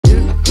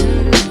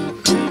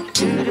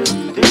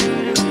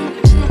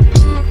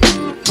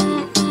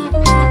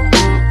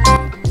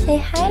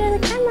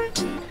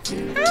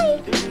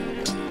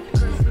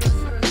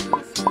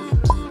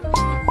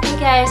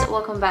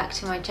back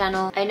to my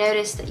channel. I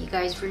noticed that you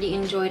guys really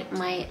enjoyed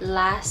my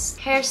last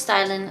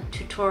hairstyling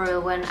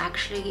tutorial when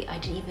actually I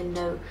didn't even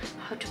know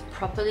how to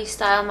properly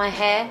style my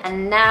hair,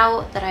 and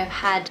now that I've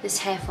had this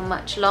hair for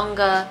much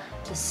longer,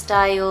 the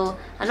style,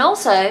 and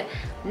also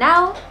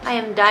now I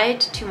am dyed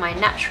to my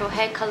natural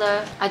hair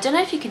color. I don't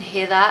know if you can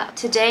hear that.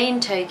 Today in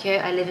Tokyo,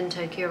 I live in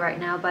Tokyo right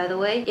now by the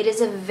way, it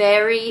is a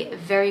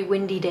very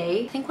windy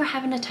day. I think we're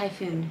having a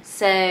typhoon.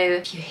 So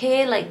if you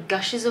hear like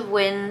gushes of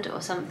wind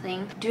or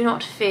something, do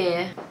not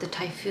fear. The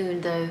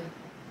typhoon though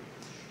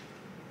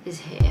is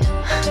here.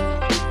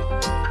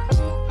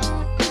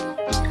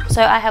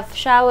 So I have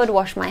showered,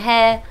 washed my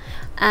hair,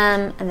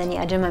 and then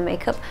yeah, I did my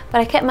makeup. But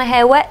I kept my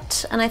hair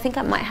wet and I think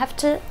I might have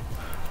to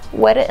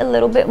wet it a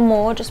little bit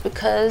more just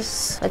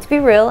because, let's be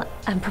real,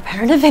 I'm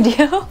preparing a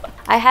video.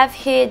 I have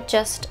here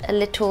just a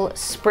little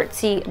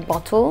spritzy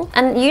bottle,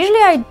 and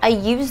usually I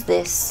use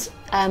this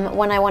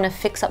when I want to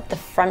fix up the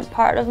front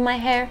part of my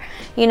hair.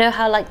 You know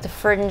how like the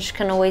fringe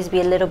can always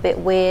be a little bit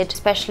weird,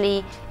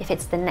 especially if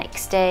it's the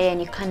next day and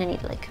you kind of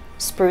need to like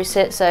spruce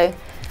it. So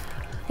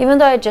even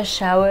though I just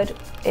showered,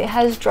 it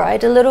has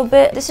dried a little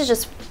bit. This is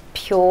just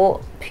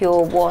pure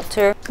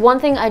water. One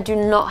thing I do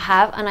not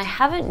have, and I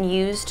haven't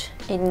used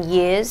in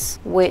years,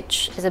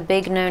 which is a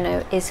big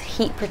no-no, is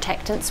heat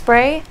protectant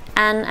spray.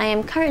 And I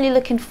am currently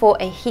looking for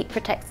a heat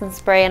protectant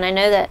spray, and I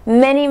know that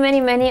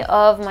many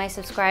of my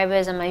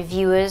subscribers and my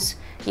viewers,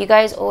 you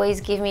guys always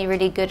give me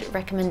really good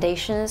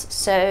recommendations.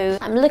 So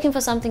I'm looking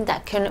for something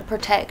that can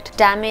protect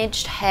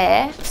damaged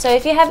hair. So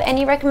if you have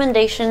any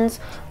recommendations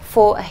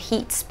for a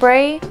heat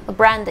spray, a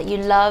brand that you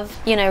love,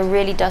 you know,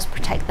 really does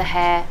protect the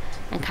hair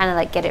and kind of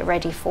like get it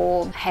ready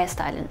for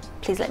hairstyling,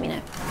 please let me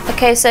know.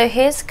 Okay, so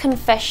here's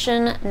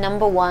confession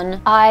number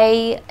one.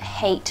 I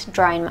hate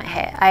drying my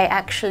hair. I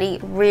actually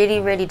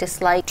really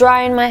dislike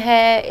drying my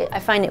hair. I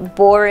find it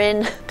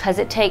boring because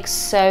it takes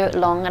so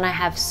long and I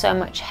have so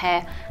much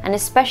hair, and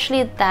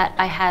especially that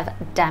I have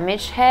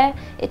damaged hair,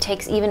 it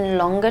takes even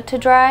longer to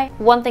dry.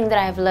 One thing that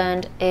I've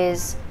learned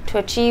is to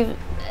achieve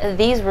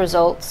these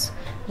results,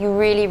 you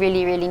really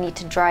need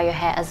to dry your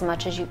hair as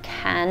much as you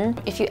can.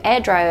 If you air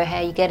dry your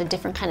hair, you get a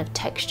different kind of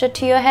texture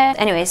to your hair.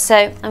 Anyway,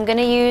 so I'm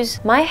gonna use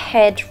my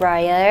hair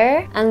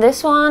dryer, and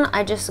this one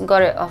I just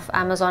got it off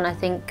Amazon. I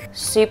think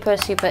super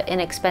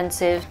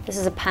inexpensive. This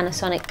is a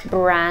Panasonic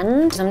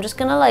brand. So I'm just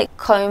gonna like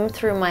comb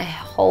through my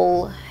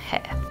whole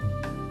hair.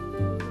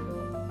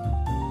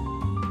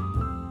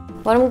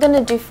 What I'm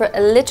gonna do for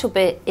a little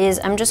bit is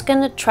I'm just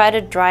gonna try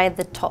to dry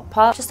the top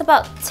part, just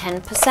about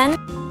 10%.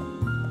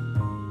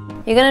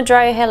 You're gonna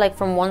dry your hair like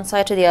from one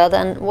side to the other,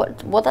 and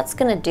what that's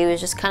gonna do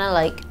is just kind of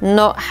like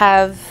not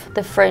have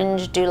the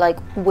fringe do like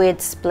weird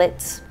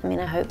splits. I mean,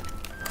 I hope.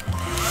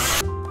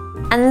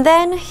 And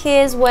then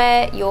here's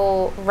where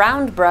your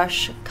round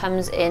brush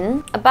comes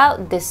in,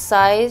 about this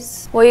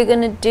size. What you're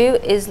gonna do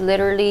is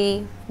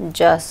literally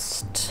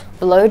just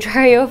blow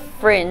dry your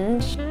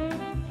fringe.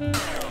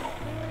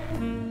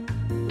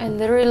 I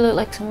literally look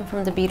like someone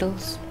from the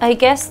Beatles. I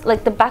guess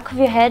like the back of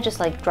your hair, just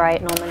like dry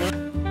it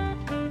normally.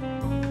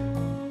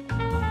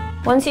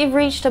 Once you've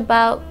reached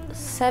about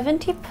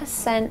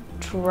 70%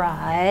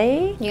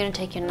 dry, you're gonna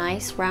take your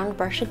nice round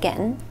brush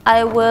again.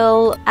 I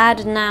will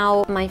add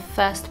now my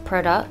first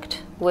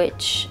product,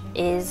 which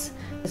is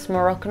this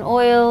Moroccan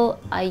oil.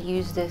 I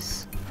use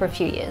this for a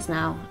few years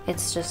now.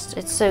 It's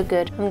so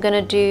good. I'm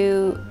gonna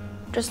do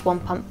just one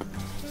pump.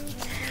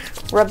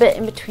 Rub it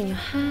in between your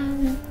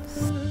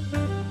hands.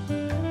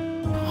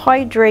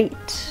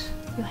 Hydrate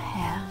your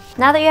hair.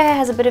 Now that your hair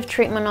has a bit of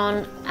treatment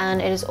on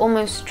and it is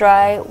almost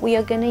dry, we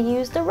are gonna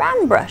use the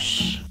round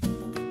brush.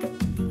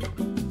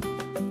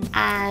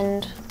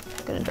 And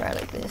I'm gonna dry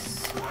like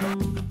this.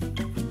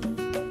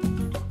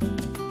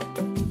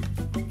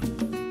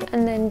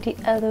 And then the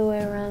other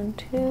way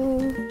around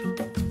too.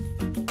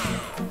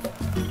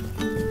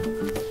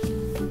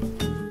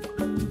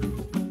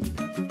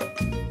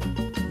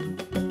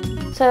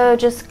 So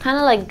just kind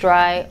of like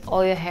dry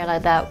all your hair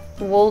like that.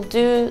 We'll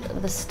do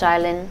the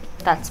styling,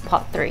 that's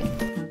part 3.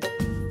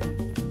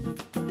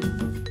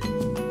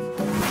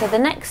 So the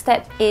next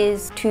step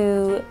is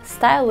to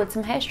style with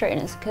some hair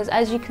straighteners, because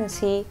as you can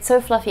see, it's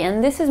so fluffy,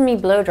 and this is me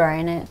blow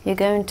drying it. You're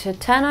going to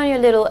turn on your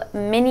little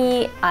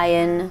mini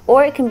iron,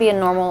 or it can be a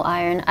normal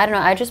iron. I don't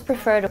know, I just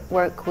prefer to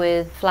work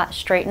with flat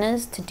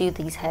straighteners to do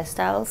these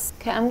hairstyles.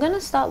 Okay, I'm gonna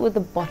start with the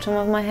bottom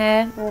of my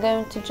hair. I'm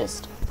going to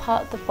just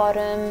part the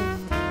bottom.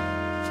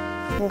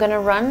 I'm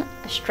gonna run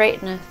a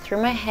straightener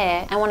through my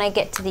hair, and when I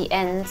get to the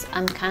ends,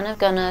 I'm kind of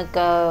gonna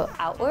go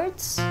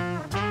outwards.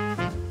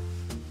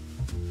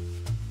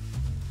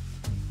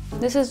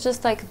 This is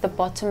just like the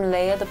bottom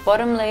layer. The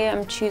bottom layer,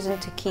 I'm choosing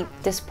to keep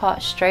this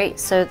part straight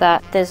so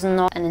that there's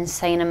not an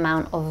insane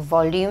amount of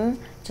volume,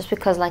 just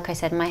because, like I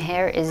said, my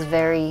hair is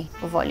very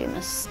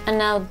voluminous. And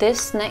now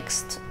this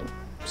next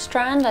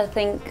strand, I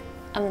think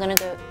I'm gonna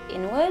go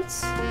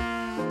inwards.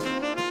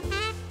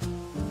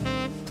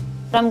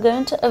 I'm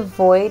going to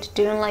avoid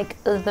doing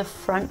like the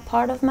front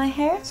part of my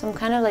hair, so I'm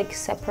kind of like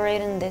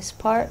separating this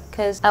part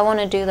because I want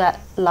to do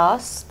that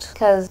last,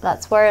 because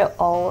that's where it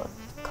all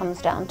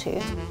comes down to.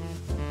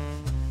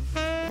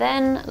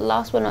 then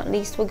last but not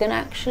least, we're gonna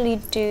actually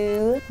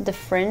do the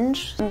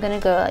fringe. I'm gonna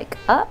go like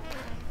up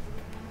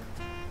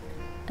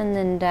and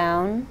then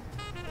down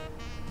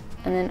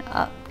and then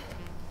up,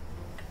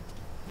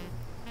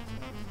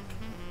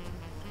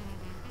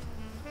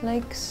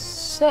 like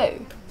so.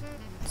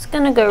 It's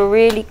gonna go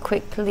really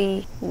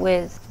quickly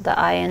with the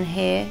iron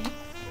here.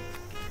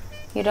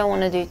 You don't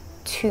want to do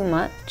too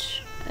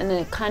much, and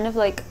then kind of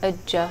like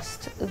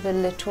adjust the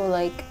little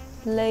like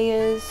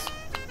layers.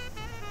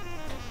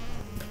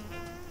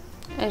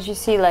 As you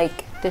see,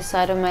 like this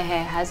side of my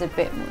hair has a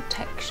bit more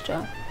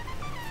texture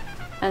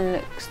and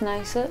looks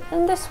nicer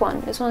than this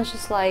one. This one's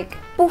just like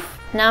poof.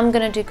 Now I'm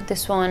gonna do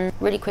this one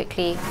really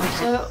quickly.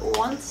 So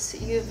once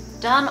you've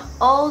done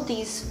all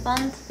these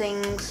fun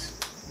things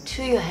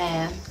to your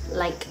hair,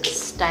 like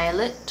style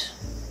it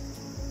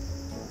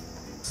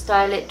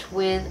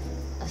with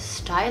a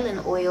styling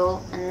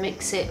oil and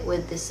mix it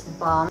with this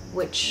balm,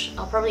 which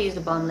I'll probably use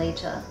the balm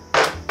later,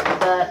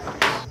 but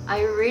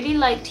I really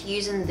liked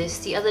using this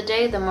the other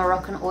day, the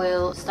Moroccan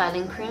oil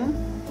styling cream.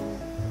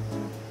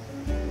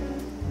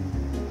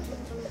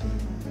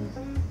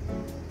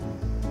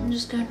 I'm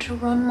just going to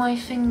run my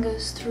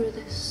fingers through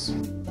this.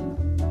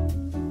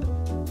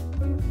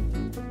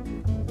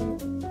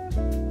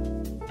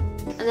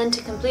 And then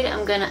to complete it,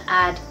 I'm gonna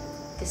add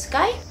this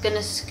guy. I'm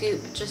gonna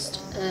scoop just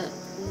a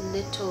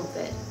little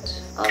bit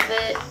of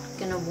it. I'm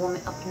gonna warm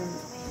it up in my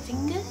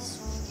fingers.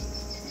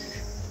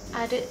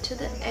 Add it to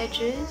the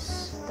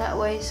edges, that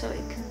way so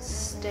it can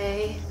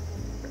stay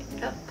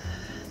right up.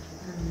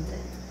 And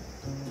then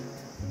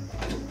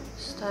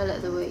style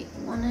it the way you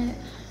want it.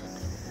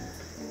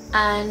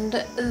 And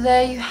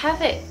there you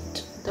have it,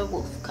 the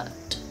wolf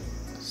cut.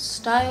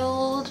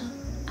 Styled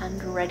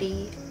and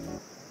ready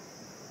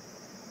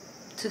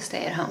to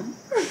stay at home.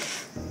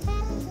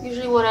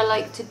 Usually what I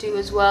like to do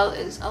as well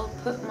is I'll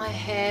put my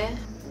hair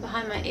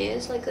behind my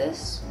ears like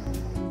this.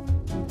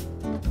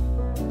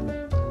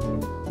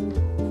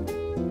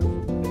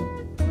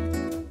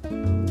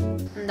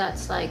 And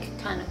that's like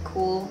kind of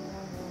cool.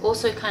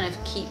 Also kind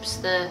of keeps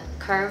the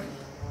curve,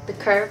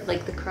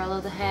 like the curl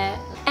of the hair.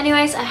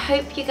 Anyways, I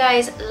hope you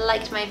guys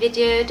liked my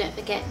video. Don't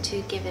forget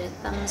to give it a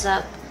thumbs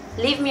up.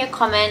 Leave me a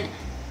comment.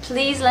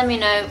 Please let me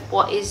know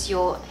what is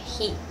your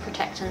heat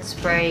protectant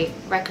spray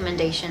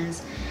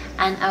recommendations,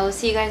 and I will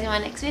see you guys in my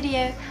next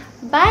video.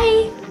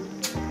 Bye!